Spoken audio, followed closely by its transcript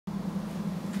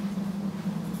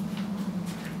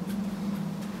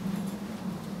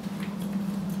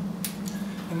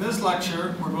this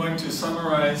lecture, we're going to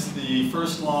summarize the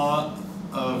first law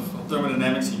of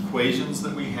thermodynamics equations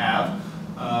that we have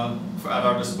at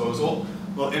our disposal.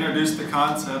 We'll introduce the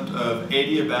concept of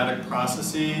adiabatic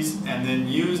processes and then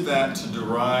use that to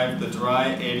derive the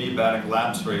dry adiabatic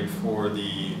lapse rate for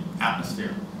the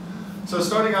atmosphere. So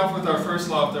starting off with our first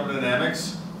law of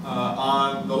thermodynamics,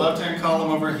 on the left-hand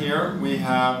column over here we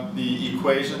have the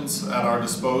equations at our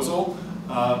disposal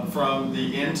from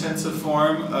the intensive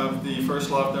form of the first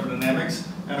law of thermodynamics,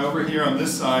 and over here on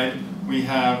this side we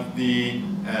have the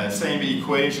same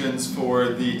equations for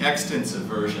the extensive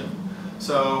version.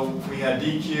 So we had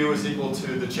dq is equal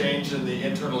to the change in the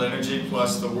internal energy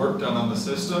plus the work done on the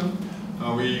system.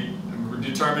 We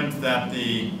determined that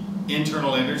the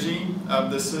internal energy of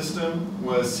the system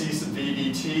was C sub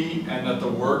v dt and that the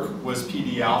work was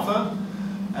Pd alpha.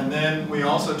 And then we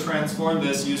also transformed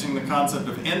this using the concept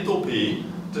of enthalpy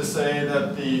to say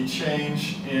that the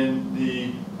change in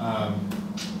the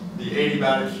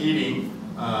adiabatic heating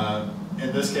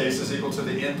in this case is equal to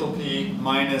the enthalpy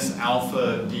minus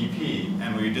alpha dP.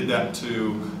 And we did that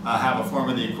to have a form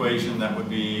of the equation that would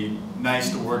be nice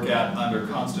to work at under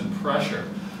constant pressure.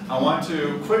 I want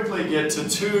to quickly get to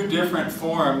two different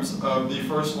forms of the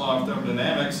first law of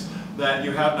thermodynamics that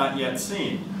you have not yet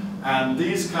seen. And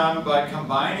these come by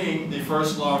combining the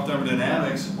first law of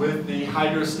thermodynamics with the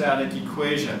hydrostatic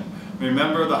equation.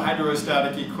 Remember, the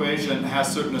hydrostatic equation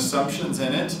has certain assumptions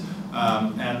in it,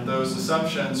 and those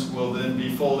assumptions will then be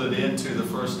folded into the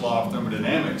first law of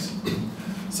thermodynamics.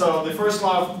 So the first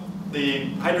law of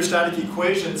the hydrostatic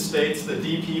equation states that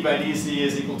dP by dZ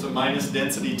is equal to minus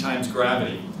density times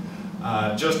gravity.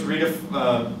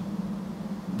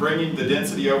 Bringing the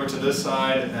density over to this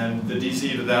side and the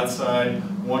dC to that side,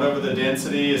 1 over the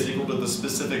density is equal to the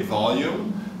specific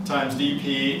volume times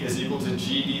dP is equal to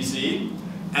gdZ.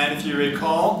 And if you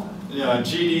recall,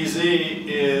 gdZ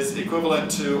is equivalent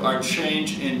to our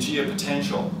change in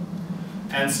geopotential.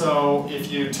 And so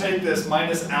if you take this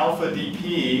minus alpha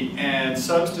dP and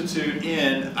substitute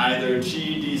in either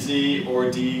gdZ or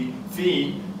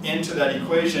dV into that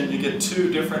equation, you get two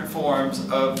different forms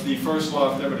of the first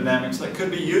law of thermodynamics that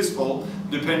could be useful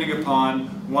depending upon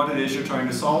what it is you're trying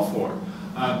to solve for.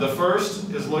 The first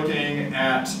is looking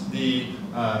at the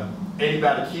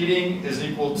adiabatic heating is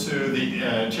equal to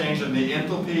the change in the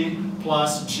enthalpy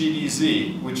plus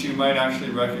gdZ, which you might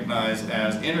actually recognize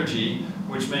as energy,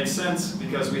 which makes sense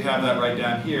because we have that right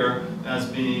down here as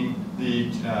being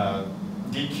the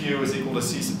dq is equal to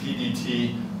C sub p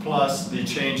dt plus the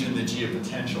change in the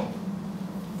geopotential.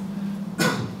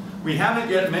 We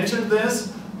haven't yet mentioned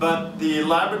this, but the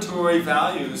laboratory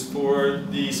values for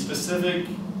the specific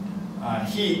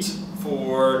heat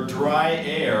for dry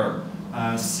air,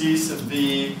 C sub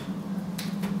v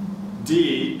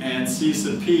d and C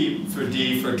sub p for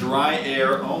d for dry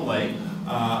air only,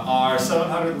 are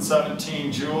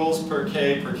 717 joules per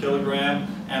K per kilogram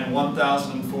and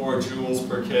 1004 joules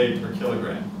per K per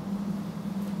kilogram.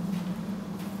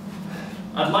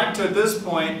 I'd like to at this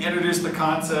point introduce the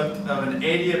concept of an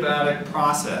adiabatic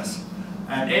process.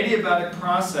 An adiabatic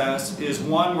process is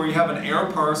one where you have an air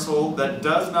parcel that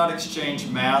does not exchange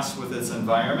mass with its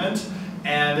environment,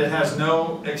 and it has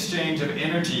no exchange of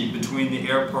energy between the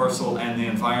air parcel and the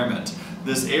environment.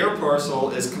 This air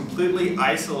parcel is completely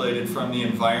isolated from the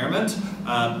environment,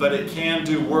 but it can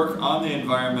do work on the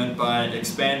environment by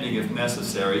expanding if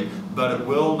necessary, but it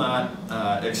will not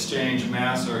exchange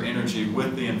mass or energy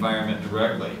with the environment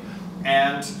directly.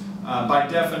 And by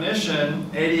definition,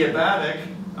 adiabatic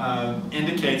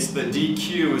indicates that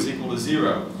dq is equal to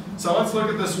 0. So let's look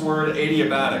at this word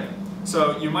adiabatic.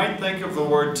 So you might think of the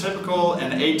word typical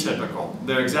and atypical.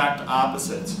 They're exact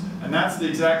opposites. And that's the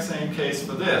exact same case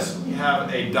for this. We have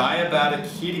a diabatic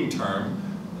heating term,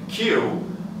 Q,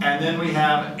 and then we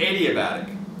have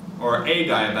adiabatic, or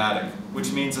adiabatic,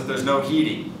 which means that there's no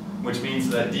heating, which means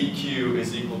that dq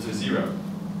is equal to 0.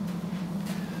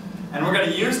 And we're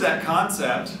going to use that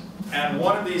concept and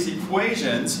one of these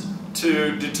equations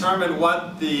to determine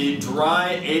what the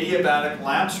dry adiabatic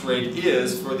lapse rate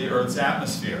is for the Earth's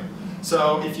atmosphere.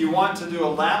 So if you want to do a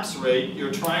lapse rate,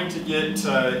 you're trying to get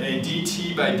a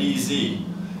dt by dz.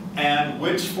 And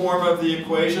which form of the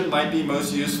equation might be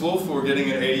most useful for getting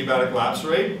an adiabatic lapse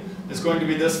rate? It's going to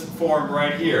be this form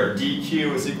right here.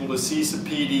 dq is equal to C sub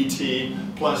p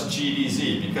dt plus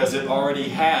gdz, because it already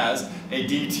has a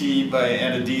dt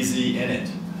and a dz in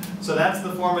it. So that's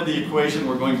the form of the equation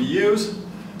we're going to use.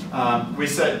 We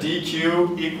set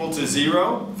dq equal to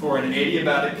 0 for an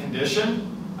adiabatic condition.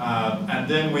 And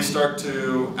then we start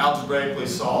to algebraically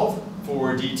solve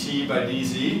for dt by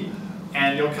dz.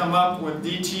 And you'll come up with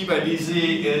dt by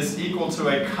dz is equal to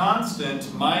a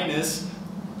constant minus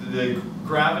the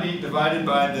gravity divided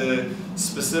by the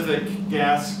specific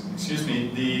gas,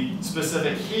 the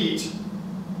specific heat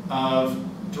of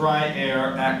dry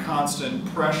air at constant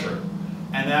pressure.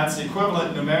 And that's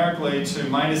equivalent numerically to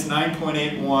minus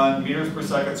 9.81 meters per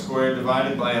second squared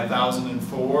divided by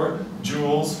 1,004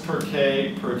 joules per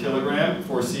K per kilogram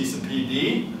for C sub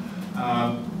PD.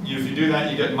 If you do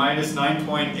that, you get minus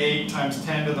 9.8 times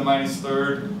 10 to the minus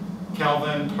third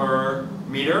Kelvin per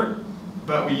meter.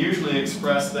 But we usually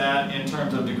express that in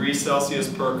terms of degrees Celsius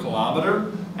per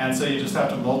kilometer. And so you just have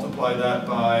to multiply that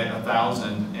by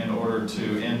 1,000 in order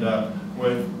to end up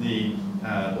with the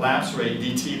lapse rate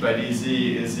dt by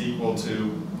dz is equal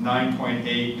to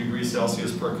 9.8 degrees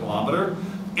Celsius per kilometer.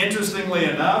 Interestingly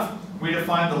enough, we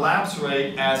define the lapse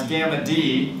rate as gamma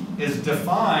d is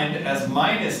defined as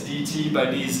minus dt by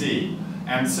dz.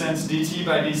 And since dt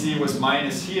by dz was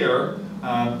minus here,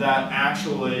 that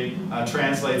actually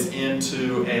translates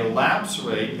into a lapse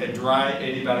rate, a dry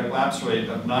adiabatic lapse rate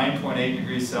of 9.8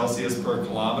 degrees Celsius per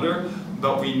kilometer.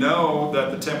 But we know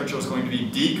that the temperature is going to be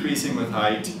decreasing with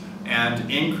height and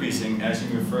increasing as you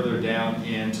move further down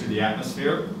into the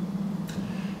atmosphere.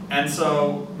 And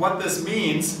so what this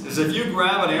means is if you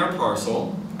grab an air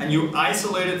parcel and you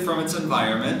isolate it from its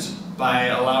environment by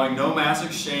allowing no mass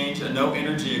exchange and no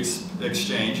energy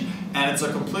exchange, and it's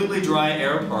a completely dry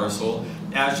air parcel,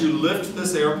 as you lift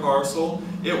this air parcel,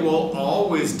 it will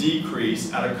always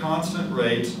decrease at a constant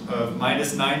rate of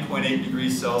minus 9.8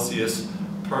 degrees Celsius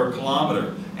per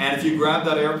kilometer. And if you grab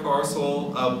that air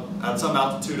parcel at some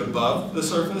altitude above the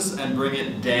surface and bring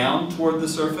it down toward the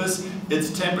surface,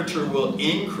 its temperature will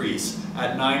increase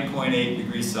at 9.8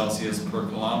 degrees Celsius per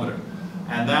kilometer.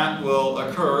 And that will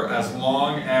occur as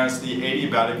long as the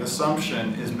adiabatic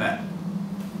assumption is met.